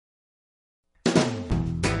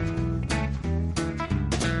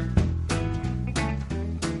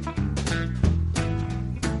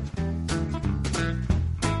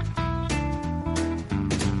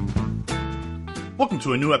Welcome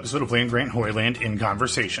to a new episode of Land Grant Hoyland in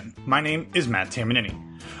Conversation. My name is Matt Tamanini.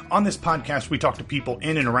 On this podcast, we talk to people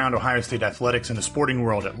in and around Ohio State athletics and the sporting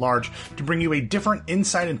world at large to bring you a different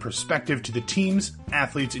insight and perspective to the teams,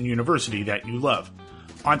 athletes, and university that you love.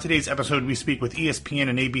 On today's episode, we speak with ESPN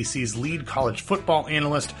and ABC's lead college football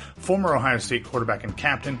analyst, former Ohio State quarterback and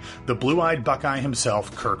captain, the blue-eyed Buckeye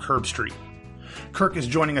himself, Kirk Herbstreit. Kirk is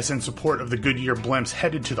joining us in support of the Goodyear Blimps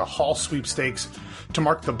headed to the Hall sweepstakes. To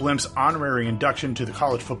mark the Blimps' honorary induction to the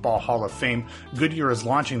College Football Hall of Fame, Goodyear is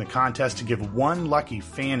launching the contest to give one lucky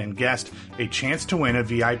fan and guest a chance to win a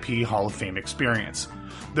VIP Hall of Fame experience.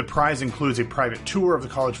 The prize includes a private tour of the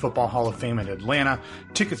College Football Hall of Fame in Atlanta,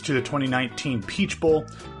 tickets to the 2019 Peach Bowl,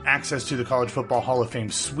 access to the College Football Hall of Fame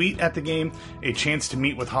suite at the game, a chance to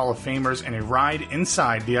meet with Hall of Famers, and a ride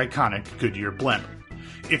inside the iconic Goodyear Blimp.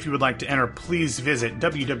 If you would like to enter, please visit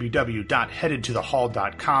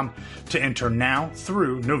www.headedtothehall.com to enter now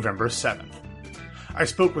through November 7th. I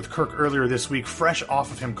spoke with Kirk earlier this week, fresh off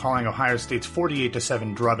of him calling Ohio State's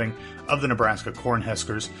 48-7 drubbing of the Nebraska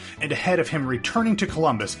Cornhuskers, and ahead of him returning to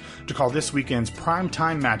Columbus to call this weekend's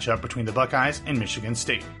primetime matchup between the Buckeyes and Michigan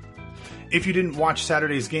State. If you didn't watch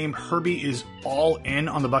Saturday's game, Herbie is all in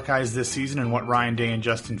on the Buckeyes this season and what Ryan Day and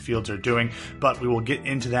Justin Fields are doing, but we will get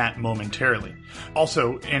into that momentarily.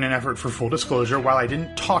 Also, in an effort for full disclosure, while I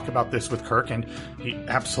didn't talk about this with Kirk, and he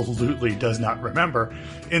absolutely does not remember,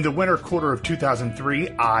 in the winter quarter of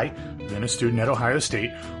 2003, I, then a student at Ohio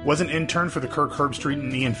State, was an intern for the Kirk Herbstreit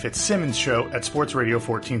and Ian Fitzsimmons show at Sports Radio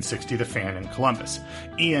 1460 The Fan in Columbus.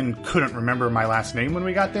 Ian couldn't remember my last name when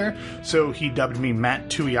we got there, so he dubbed me Matt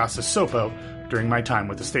Tuiasa Sopo during my time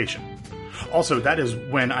with the station. Also, that is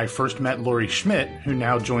when I first met Lori Schmidt, who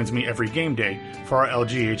now joins me every game day for our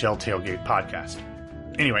LGHL Tailgate podcast.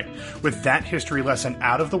 Anyway, with that history lesson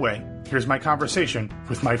out of the way, here's my conversation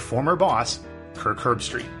with my former boss, Kirk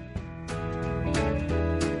Herbstreit.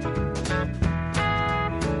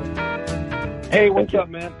 Hey, what's up,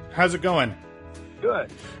 man? How's it going?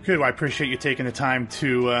 Good. Good. Well, I appreciate you taking the time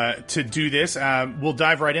to do this. We'll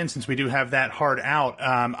dive right in since we do have that hard out.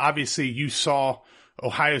 Obviously, you saw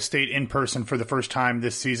Ohio State in person for the first time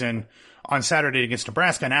this season on Saturday against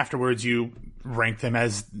Nebraska, and afterwards you ranked them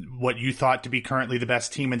as what you thought to be currently the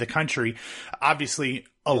best team in the country. Obviously,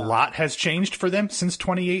 a lot has changed for them since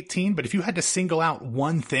 2018, but if you had to single out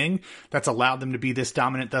one thing that's allowed them to be this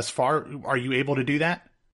dominant thus far, are you able to do that?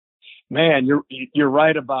 Man, you're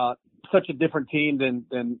right about such a different team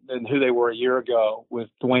than who they were a year ago with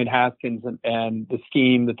Dwayne Haskins and the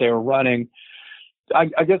scheme that they were running. I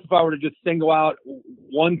guess if I were to just single out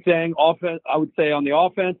one thing, offense, I would say on the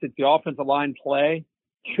offense, it's the offensive line play.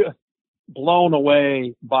 Just blown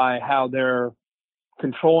away by how they're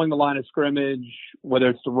controlling the line of scrimmage, whether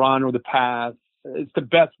it's the run or the pass. It's the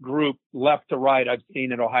best group left to right I've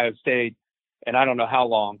seen at Ohio State, and I don't know how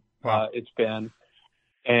long it's been.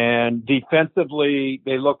 And defensively,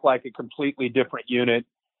 they look like a completely different unit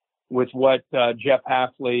with what Jeff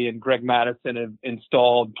Hafley and Greg Madison have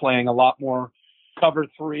installed, playing a lot more cover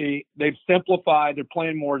three. They've simplified. They're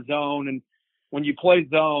playing more zone. And when you play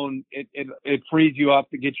zone, it frees you up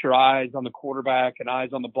to get your eyes on the quarterback and eyes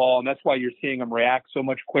on the ball. And that's why you're seeing them react so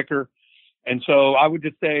much quicker. And so I would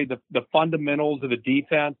just say the fundamentals of the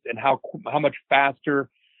defense and how much faster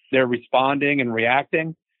they're responding and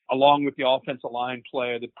reacting, along with the offensive line play,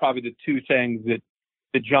 are probably the two things that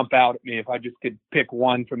jump out at me if I just could pick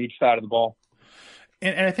one from each side of the ball.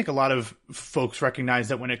 And I think a lot of folks recognize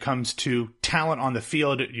that when it comes to talent on the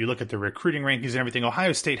field, you look at the recruiting rankings and everything,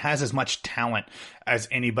 Ohio State has as much talent as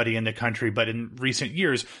anybody in the country. But in recent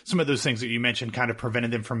years, some of those things that you mentioned kind of prevented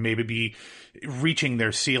them from maybe reaching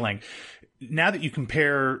their ceiling. Now that you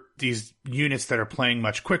compare these units that are playing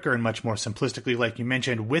much quicker and much more simplistically, like you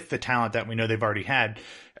mentioned, with the talent that we know they've already had,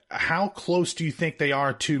 how close do you think they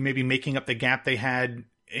are to maybe making up the gap they had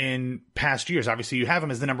in past years? Obviously, you have them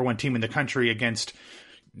as the number one team in the country against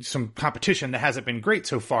some competition that hasn't been great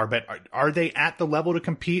so far, but are they at the level to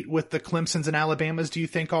compete with the Clemsons and Alabamas, do you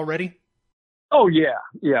think, already? Oh,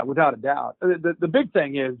 yeah, without a doubt. The big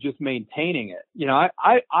thing is just maintaining it. You know,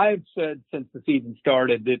 I've said since the season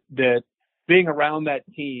started that being around that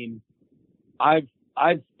team, I've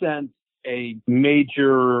sensed a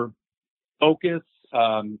major focus,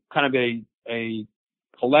 kind of a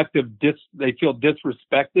collective they feel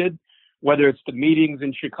disrespected, whether it's the meetings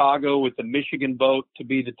in Chicago with the Michigan vote to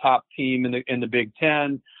be the top team in the Big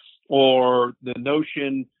Ten, or the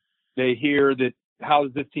notion they hear that how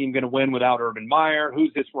is this team going to win without Urban Meyer?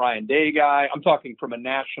 Who's this Ryan Day guy? I'm talking from a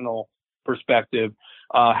national perspective.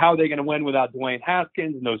 How are they going to win without Dwayne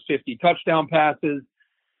Haskins and those 50 touchdown passes?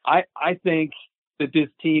 I think that this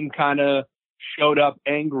team kind of showed up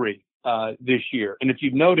angry this year. And if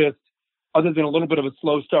you've noticed, other than a little bit of a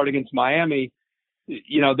slow start against Miami,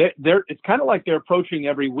 it's kind of like they're approaching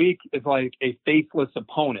every week as like a faithless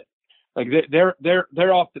opponent. Like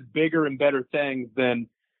they're off to bigger and better things than,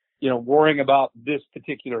 worrying about this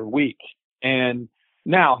particular week. And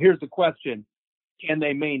now here's the question. Can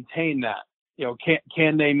they maintain that?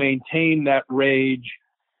 Can they maintain that rage,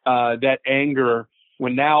 that anger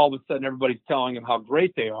when now all of a sudden everybody's telling them how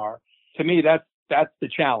great they are? To me, that's the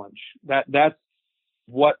challenge. That's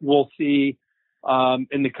what we'll see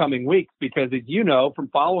in the coming weeks, because as you know from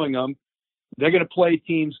following them, they're going to play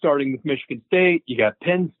teams starting with Michigan State. You got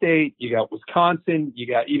Penn State, you got Wisconsin, you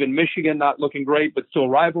got even Michigan not looking great, but still a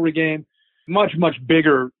rivalry game. Much, much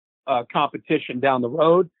bigger competition down the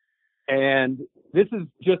road. And this is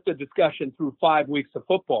just a discussion through 5 weeks of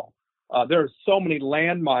football. There are so many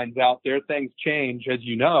landmines out there. Things change, as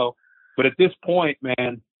you know. But at this point,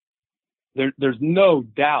 man, there's no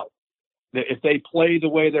doubt that if they play the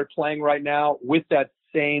way they're playing right now with that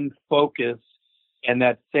same focus and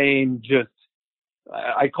that same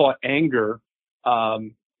I call it anger,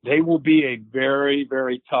 they will be a very,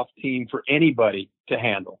 very tough team for anybody to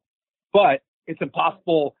handle. But it's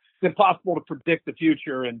impossible to predict the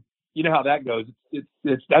future, and you know how that goes.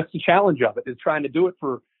 That's the challenge of it, is trying to do it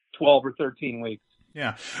for 12 or 13 weeks.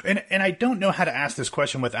 Yeah. And I don't know how to ask this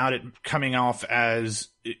question without it coming off as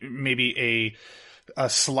maybe a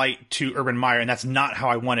slight to Urban Meyer, and that's not how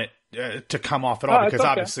I want it to come off at all, because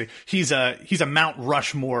obviously he's a Mount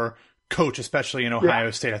Rushmore coach, especially in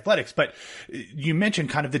Ohio State athletics. But you mentioned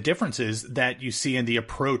kind of the differences that you see in the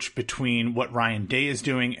approach between what Ryan Day is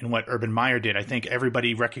doing and what Urban Meyer did. I think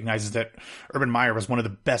everybody recognizes that Urban Meyer was one of the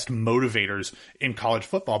best motivators in college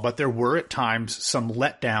football, but there were at times some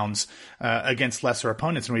letdowns against lesser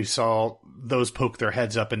opponents, and we saw those poke their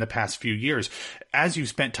heads up in the past few years. As you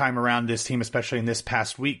spent time around this team, especially in this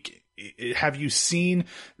past week, have you seen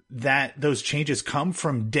that those changes come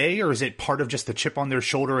from Day, or is it part of just the chip on their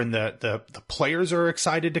shoulder and the players are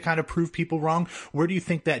excited to kind of prove people wrong? Where do you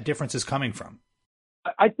think that difference is coming from?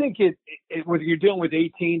 I think whether you're dealing with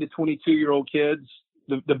 18 to 22-year-old kids,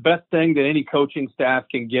 the best thing that any coaching staff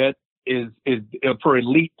can get is for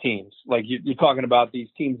elite teams. Like you're talking about these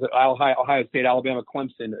teams at Ohio State, Alabama,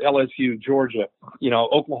 Clemson, LSU, Georgia,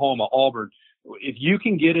 Oklahoma, Auburn. If you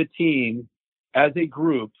can get a team as a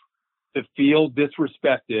group to feel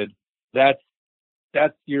disrespected,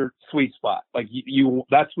 that's your sweet spot. Like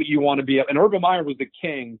that's what you want to be. And Urban Meyer was the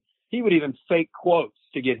king. He would even fake quotes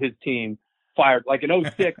to get his team fired. Like in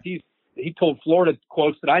 06, he told Florida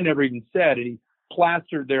quotes that I never even said, and he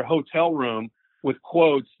plastered their hotel room with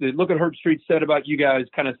quotes that look at Herb Street said about you guys,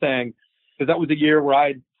 kind of saying, because that was the year where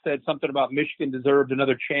I said something about Michigan deserved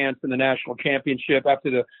another chance in the national championship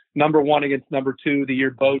after the number 1 against number 2 the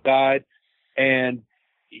year Bo died. And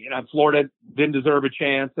Florida didn't deserve a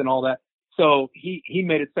chance and all that. So he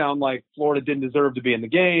made it sound like Florida didn't deserve to be in the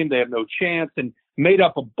game. They have no chance, and made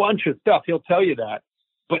up a bunch of stuff. He'll tell you that.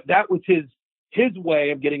 But that was his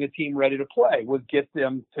way of getting a team ready to play, was get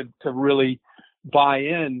them to really buy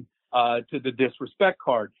in to the disrespect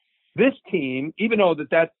card. This team, even though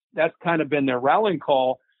that's kind of been their rallying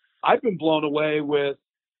call, I've been blown away with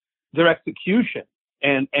their execution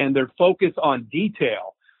and their focus on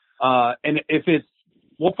detail. And if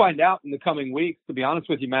we'll find out in the coming weeks, to be honest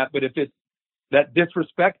with you, Matt, but if it's that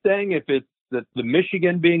disrespect thing, if it's the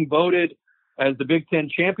Michigan being voted as the Big Ten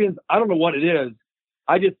champions, I don't know what it is.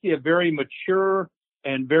 I just see a very mature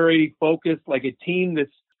and very focused, like a team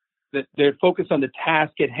that they're focused on the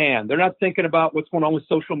task at hand. They're not thinking about what's going on with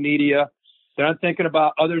social media. They're not thinking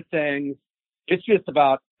about other things. It's just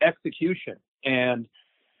about execution. And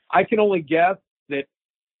I can only guess that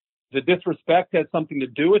the disrespect has something to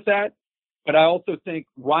do with that. But I also think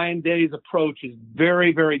Ryan Day's approach is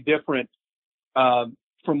very, very different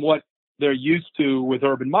from what they're used to with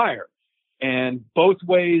Urban Meyer. And both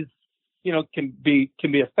ways, can be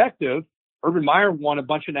effective. Urban Meyer won a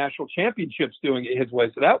bunch of national championships doing it his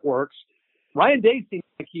way, so that works. Ryan Day seems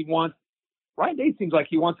like he wants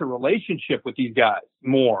a relationship with these guys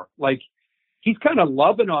more. Like he's kind of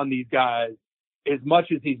loving on these guys as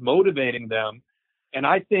much as he's motivating them. And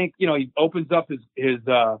I think, he opens up his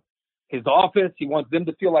office. He wants them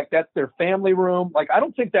to feel like that's their family room. Like, I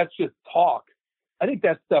don't think that's just talk. I think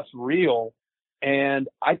that stuff's real. And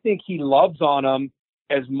I think he loves on them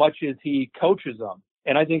as much as he coaches them.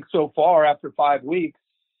 And I think so far, after 5 weeks,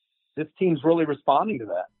 this team's really responding to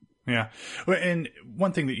that. Yeah. And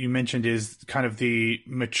one thing that you mentioned is kind of the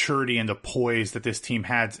maturity and the poise that this team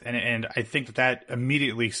had. And I think that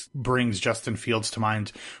immediately brings Justin Fields to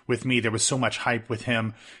mind with me. There was so much hype with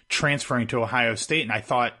him transferring to Ohio State. And I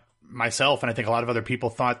thought myself, and I think a lot of other people,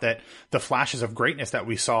 thought that the flashes of greatness that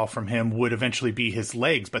we saw from him would eventually be his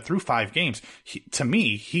legs. But through 5 games, to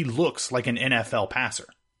me, he looks like an NFL passer.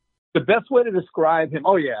 The best way to describe him,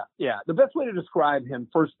 the best way to describe him,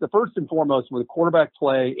 first and foremost, with quarterback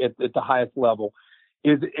play at the highest level,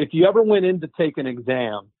 is if you ever went in to take an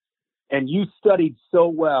exam and you studied so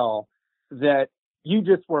well that you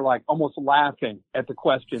just were like almost laughing at the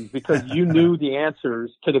questions because you knew the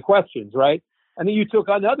answers to the questions, right? And then you took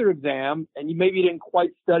another exam and you maybe didn't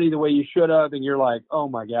quite study the way you should have, and you're like, oh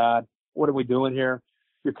my God, what are we doing here?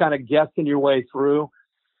 You're kind of guessing your way through.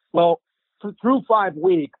 Well, through 5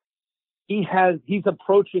 weeks, he's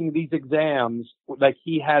approaching these exams like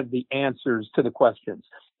he has the answers to the questions.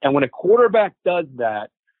 And when a quarterback does that,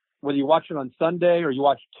 whether you watch it on Sunday or you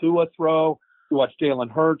watch Tua throw, you watch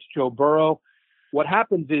Jalen Hurts, Joe Burrow, what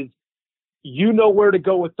happens is you know where to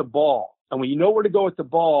go with the ball. And when you know where to go with the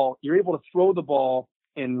ball, you're able to throw the ball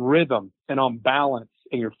in rhythm and on balance,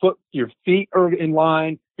 and your feet are in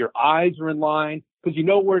line, your eyes are in line, because you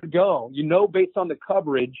know where to go. You know, based on the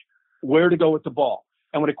coverage, where to go with the ball.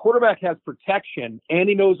 And when a quarterback has protection and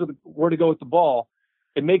he knows where to go with the ball,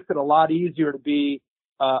 it makes it a lot easier to be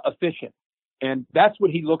efficient. And that's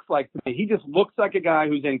what he looks like to me. He just looks like a guy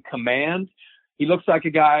who's in command. He looks like a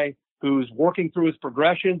guy who's working through his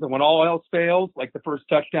progressions. And when all else fails, like the first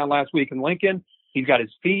touchdown last week in Lincoln, he's got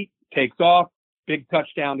his feet, takes off, big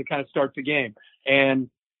touchdown to kind of start the game. And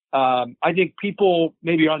I think people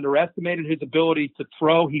maybe underestimated his ability to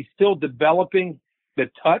throw. He's still developing the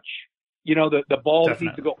touch. You know, the ball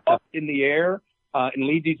needs to go up in the air and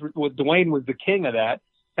lead these. Dwayne was the king of that.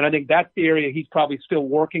 And I think that's the area he's probably still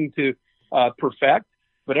working to perfect.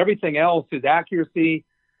 But everything else, his accuracy,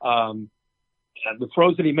 the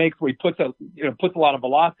throws that he makes where he puts a lot of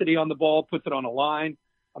velocity on the ball, puts it on a line.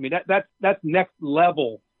 I mean, that's next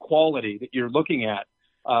level quality that you're looking at.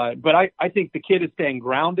 But I think the kid is staying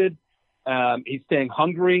grounded. He's staying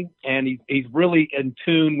hungry, and he's really in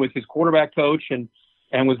tune with his quarterback coach and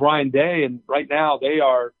with Ryan Day. And right now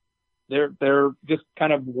they're just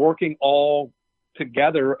kind of working all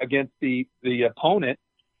together against the opponent.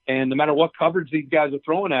 And no matter what coverage these guys are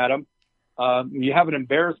throwing at them, you have an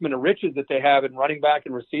embarrassment of riches that they have in running back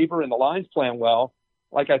and receiver, and the line's playing well.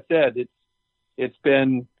 Like I said, it's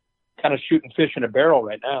been kind of shooting fish in a barrel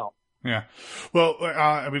right now. Yeah. Well,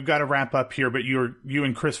 we've got to wrap up here, but you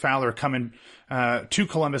and Chris Fowler are coming to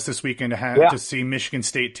Columbus this weekend to see Michigan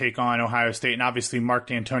State take on Ohio State. And obviously Mark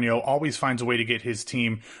D'Antonio always finds a way to get his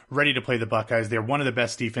team ready to play the Buckeyes. They're one of the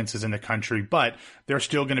best defenses in the country, but they're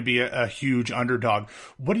still going to be a huge underdog.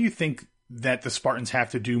 What do you think that the Spartans have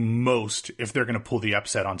to do most if they're going to pull the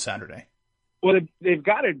upset on Saturday? Well, they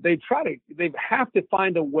have to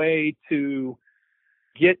find a way to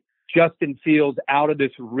get Justin Fields out of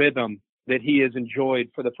this rhythm that he has enjoyed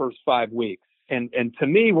for the first 5 weeks. And to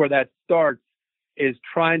me, where that starts is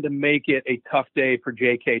trying to make it a tough day for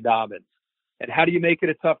J.K. Dobbins. And how do you make it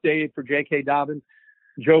a tough day for J.K. Dobbins?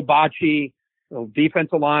 Joe Bocci,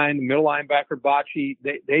 defensive line, middle linebacker Bocci,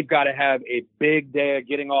 they've got to have a big day of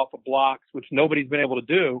getting off of blocks, which nobody's been able to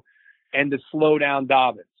do, and to slow down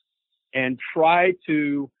Dobbins and try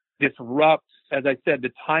to disrupt, as I said,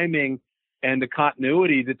 the timing and the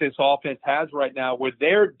continuity that this offense has right now, where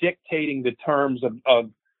they're dictating the terms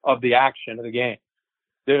of the action of the game.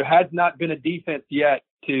 There has not been a defense yet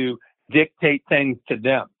to dictate things to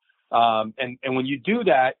them. And when you do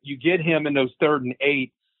that, you get him in those 3rd and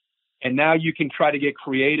 8, and now you can try to get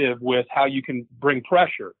creative with how you can bring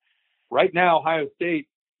pressure. Right now, Ohio State,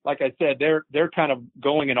 like I said, they're kind of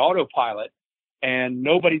going in autopilot, and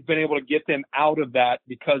nobody's been able to get them out of that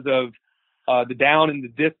because of the down and the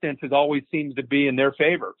distance always seems to be in their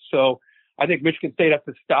favor. So I think Michigan State has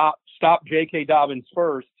to stop J.K. Dobbins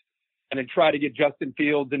first, and then try to get Justin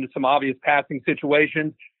Fields into some obvious passing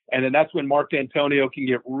situations. And then that's when Mark D'Antonio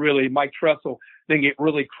Mike Tressel, then get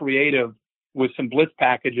really creative with some blitz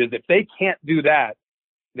packages. If they can't do that,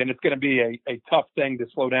 then it's going to be a tough thing to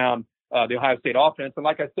slow down the Ohio State offense. And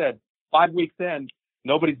like I said, 5 weeks in,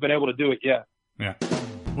 nobody's been able to do it yet. Yeah.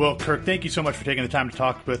 Well, Kirk, thank you so much for taking the time to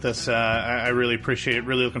talk with us. I really appreciate it.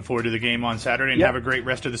 Really looking forward to the game on Saturday, and have a great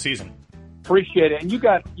rest of the season. Appreciate it. And you've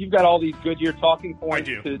got all these Goodyear talking points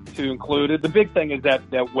to include. The big thing is that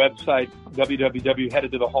website,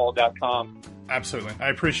 www.headedtothehall.com. Absolutely. I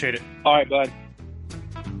appreciate it. All right, bud.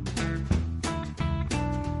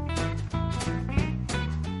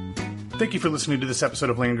 Thank you for listening to this episode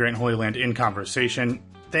of Land Grant Holy Land in Conversation.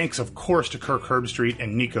 Thanks, of course, to Kirk Herbstreit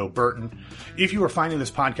and Nico Burton. If you are finding this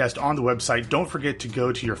podcast on the website, don't forget to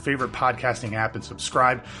go to your favorite podcasting app and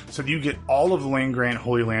subscribe so that you get all of the Land Grant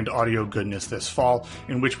Holy Land audio goodness this fall,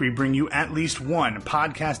 in which we bring you at least one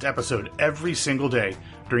podcast episode every single day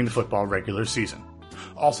during the football regular season.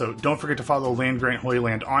 Also, don't forget to follow Land Grant Holy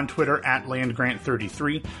Land on Twitter at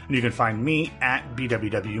LandGrant33, and you can find me at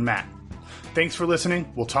BWWMatt. Thanks for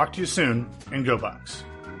listening. We'll talk to you soon, and go Bucks.